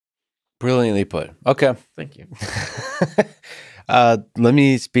Brilliantly put. Okay. Thank you. Let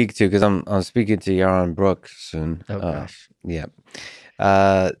me speak to, because I'm speaking to Yaron Brook soon. Oh gosh. Yeah.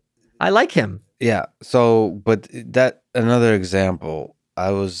 I like him. Yeah. So, but that another example.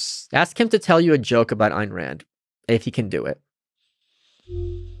 Ask him to tell you a joke about Ayn Rand, if he can do it.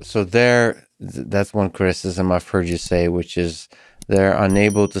 So that's one criticism I've heard you say, which is they're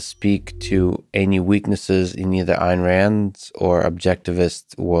unable to speak to any weaknesses in either Ayn Rand's or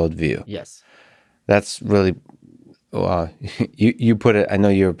objectivist worldview. Yes. That's really, you put it, I know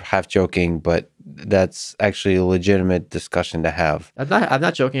you're half joking, but that's actually a legitimate discussion to have. I'm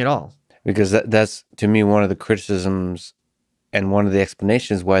not joking at all. Because that's, to me, one of the criticisms and one of the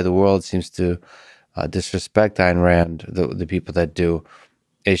explanations why the world seems to disrespect Ayn Rand, the people that do,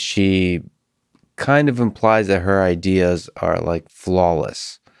 is she kind of implies that her ideas are like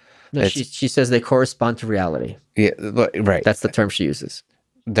flawless. No, she says they correspond to reality. Yeah, right. That's the term she uses.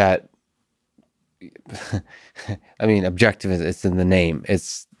 That, I mean, objectivism, it's in the name.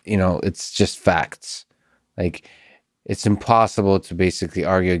 It's, it's just facts. Like, it's impossible to basically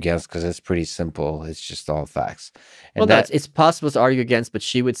argue against because it's pretty simple. It's just all facts. And it's possible to argue against, but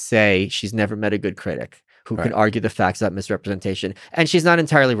she would say she's never met a good critic who can argue the facts about misrepresentation. And she's not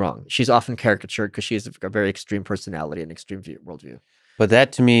entirely wrong. She's often caricatured because she has a very extreme personality and extreme worldview. But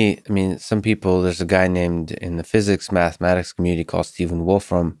that, to me, I mean, some people, there's a guy named in the physics, mathematics community called Stephen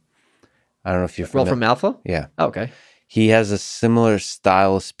Wolfram. I don't know if you're familiar. Wolfram Alpha? Yeah. Oh, okay. He has a similar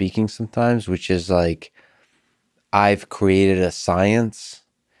style of speaking sometimes, which is like, I've created a science,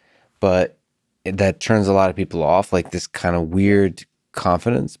 but that turns a lot of people off, like this kind of weird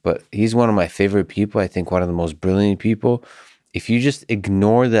confidence. But he's one of my favorite people. I think one of the most brilliant people. If you just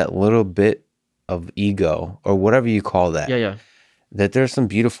ignore that little bit of ego or whatever you call that, that there's some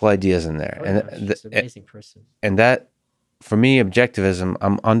beautiful ideas in there. She's an amazing person. And that, for me, objectivism,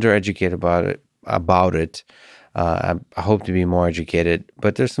 I'm undereducated about it. I hope to be more educated,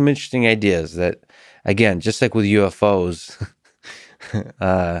 but there's some interesting ideas that, again, just like with UFOs,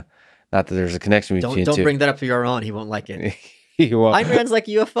 not that there's a connection between the two. Don't bring that up to Yaron. He won't like it. He won't. Ayn Rand's like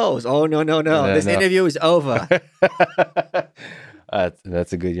UFOs. Oh, no. This interview is over.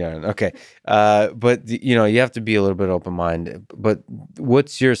 That's a good yarn. Okay. But, you have to be a little bit open-minded. But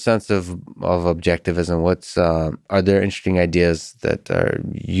what's your sense of objectivism? Are there interesting ideas that are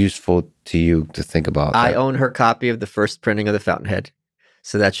useful to you to think about? I own her copy of the first printing of the Fountainhead.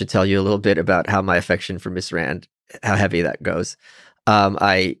 So that should tell you a little bit about how my affection for Miss Rand, how heavy that goes.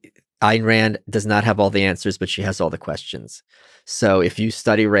 Ayn Rand does not have all the answers, but she has all the questions. So if you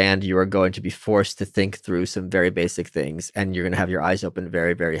study Rand, you are going to be forced to think through some very basic things, and you're going to have your eyes open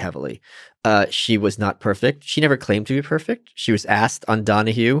very, very heavily. She was not perfect. She never claimed to be perfect. She was asked on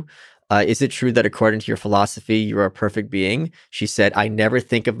Donahue, is it true that according to your philosophy, you are a perfect being? She said, I never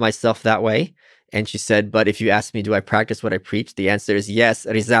think of myself that way. And she said, but if you ask me, do I practice what I preach? The answer is yes,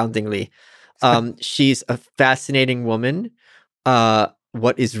 resoundingly. She's a fascinating woman.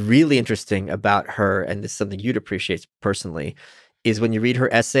 What is really interesting about her, and this is something you'd appreciate personally, is when you read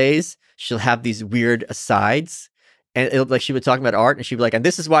her essays, she'll have these weird asides. And it'll like she would talk about art, and she'd be like, and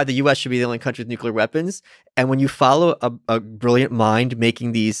this is why the US should be the only country with nuclear weapons. And when you follow a brilliant mind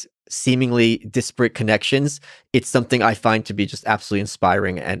making these seemingly disparate connections, it's something I find to be just absolutely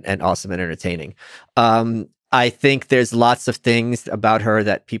inspiring and awesome and entertaining. I think there's lots of things about her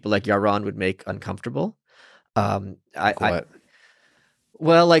that people like Yaron would make uncomfortable.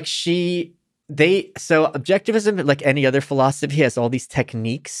 Well, like so objectivism, like any other philosophy, has all these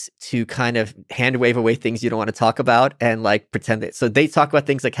techniques to kind of hand wave away things you don't want to talk about and like pretend that. So they talk about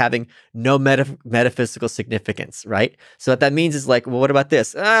things like having no metaphysical significance, right? So what that means is like, well, what about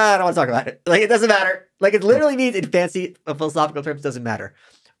this? I don't want to talk about it. Like, it doesn't matter. Like, it literally means in fancy philosophical terms, doesn't matter.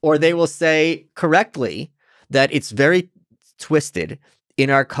 Or they will say correctly that it's very twisted in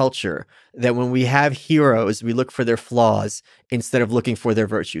our culture that when we have heroes, we look for their flaws instead of looking for their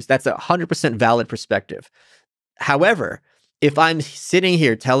virtues. That's 100% valid perspective. However, if I'm sitting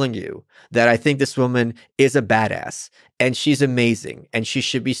here telling you that I think this woman is a badass and she's amazing and she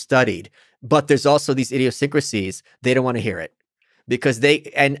should be studied, but there's also these idiosyncrasies, they don't want to hear it. Because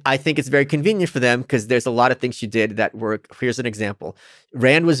and I think it's very convenient for them because there's a lot of things she did that were, here's an example.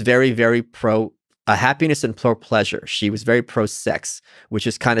 Rand was very, very pro happiness and pleasure. She was very pro-sex, which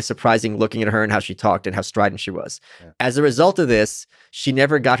is kind of surprising looking at her and how she talked and how strident she was. Yeah. As a result of this, she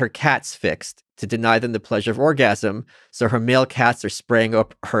never got her cats fixed to deny them the pleasure of orgasm. So her male cats are spraying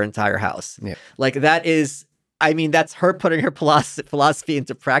up her entire house. Yeah. Like that is, I mean, that's her putting her philosophy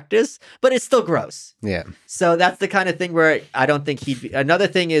into practice, but it's still gross. Yeah. So that's the kind of thing where I don't think he'd be. Another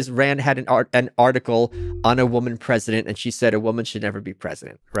thing is Rand had an article on a woman president, and she said a woman should never be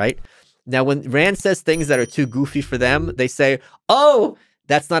president, right? Now, when Rand says things that are too goofy for them, they say, oh,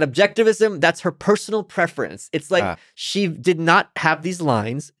 that's not objectivism. That's her personal preference. It's like she did not have these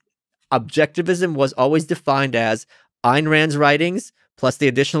lines. Objectivism was always defined as Ayn Rand's writings plus the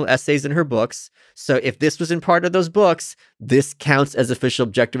additional essays in her books. So if this was in part of those books, this counts as official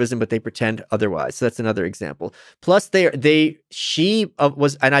objectivism, but they pretend otherwise. So that's another example. Plus, she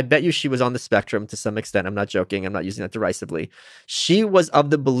was, and I bet you she was on the spectrum to some extent. I'm not joking. I'm not using that derisively. She was of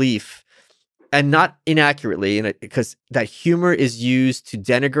the belief, and not inaccurately, because that humor is used to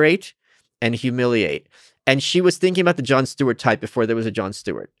denigrate and humiliate. And she was thinking about the Jon Stewart type before there was a Jon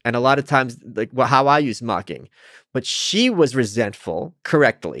Stewart. And a lot of times, like how I use mocking. But she was resentful,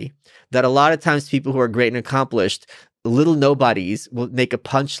 correctly, that a lot of times people who are great and accomplished, little nobodies, will make a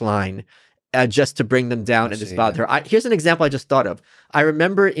punchline just to bring them down and just bother her. Here's an example I just thought of. I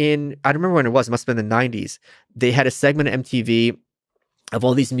remember when it must have been the 90s. They had a segment of MTV of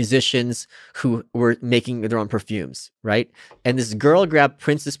all these musicians who were making their own perfumes, right? And this girl grabbed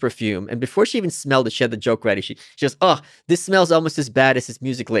Prince's perfume, and before she even smelled it, she had the joke ready. She goes, oh, this smells almost as bad as his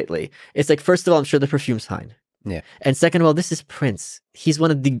music lately. It's like, first of all, I'm sure the perfume's fine. Yeah. And second of all, this is Prince. He's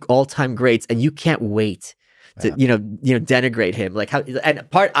one of the all-time greats, and you can't wait to, denigrate him. Like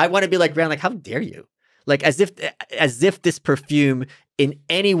I want to be like Rand, like, how dare you? Like as if this perfume in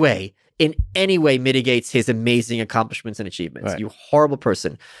any way mitigates his amazing accomplishments and achievements. Right. You horrible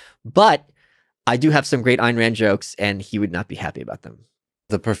person. But I do have some great Ayn Rand jokes, and he would not be happy about them.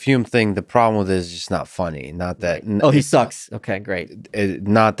 The perfume thing, the problem with it is just not funny. Not that. Right. Oh, he sucks. Okay, great.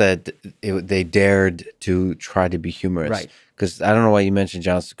 Not that they dared to try to be humorous. Right. Because I don't know why you mentioned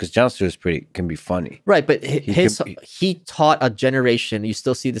Jon Stewart, because Jon Stewart can be funny. Right, but he taught a generation, you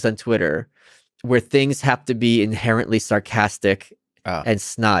still see this on Twitter, where things have to be inherently sarcastic and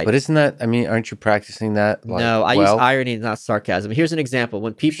snide. But isn't that, aren't you practicing that? No, I use irony, not sarcasm. Here's an example.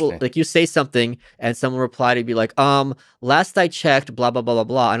 When people, like you say something and someone reply to be like, last I checked, blah, blah, blah, blah,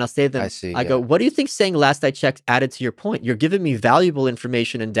 blah. And I'll say to them, I go, what do you think saying last I checked added to your point? You're giving me valuable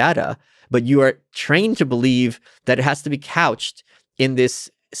information and data, but you are trained to believe that it has to be couched in this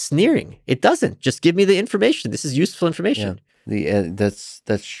sneering. It doesn't. Just give me the information. This is useful information. Yeah. That's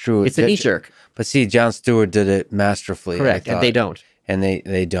true. It's a knee jerk. But see, Jon Stewart did it masterfully. Correct, and they don't. And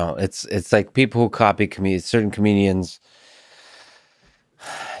they don't. It's like people who copy certain comedians.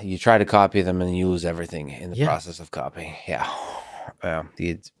 You try to copy them and you lose everything in the process of copying. Yeah.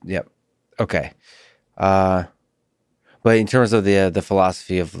 Yep. Okay. But in terms of the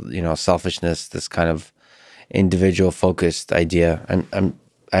philosophy of selfishness, this kind of individual focused idea,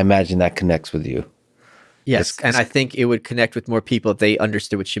 I imagine that connects with you. Yes, and I think it would connect with more people if they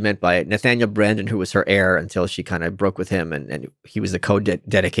understood what she meant by it. Nathaniel Brandon, who was her heir until she kind of broke with him, and he was the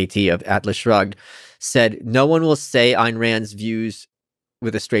co-dedicatee of Atlas Shrugged, said, no one will say Ayn Rand's views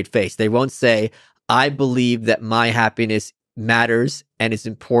with a straight face. They won't say, I believe that my happiness matters and is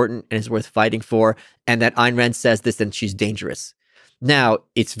important and is worth fighting for, and that Ayn Rand says this and she's dangerous. Now,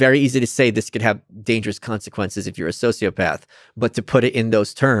 it's very easy to say this could have dangerous consequences if you're a sociopath, but to put it in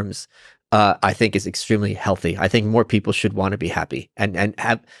those terms, I think is extremely healthy. I think more people should want to be happy, and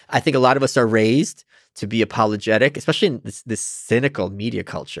I think a lot of us are raised to be apologetic, especially in this cynical media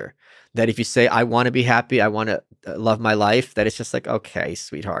culture, that if you say, I want to be happy, I want to love my life, that it's just like, okay,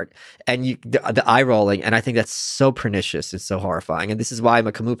 sweetheart. And the eye rolling. And I think that's so pernicious and so horrifying. And this is why I'm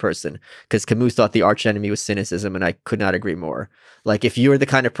a Camus person, because Camus thought the arch enemy was cynicism. And I could not agree more. Like if you're the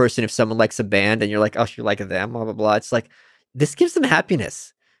kind of person, if someone likes a band and you're like, oh, you like them, blah, blah, blah. It's like, this gives them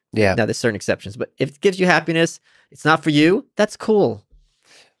happiness. Yeah. Now there's certain exceptions, but if it gives you happiness, it's not for you, that's cool.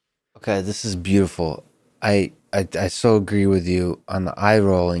 Okay, this is beautiful. I so agree with you on the eye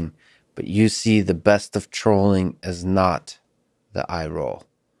rolling, but you see the best of trolling as not the eye roll.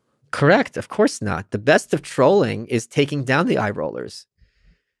 Correct. Of course not. The best of trolling is taking down the eye rollers.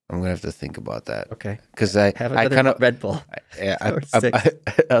 I'm gonna have to think about that. Okay. Because I kind of Red Bull. Yeah.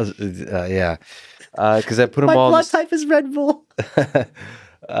 Yeah. Because I put them all. My blood type is Red Bull.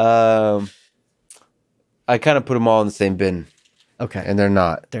 I kind of put them all in the same bin. Okay. And they're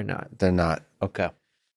not. They're not. They're not. Okay.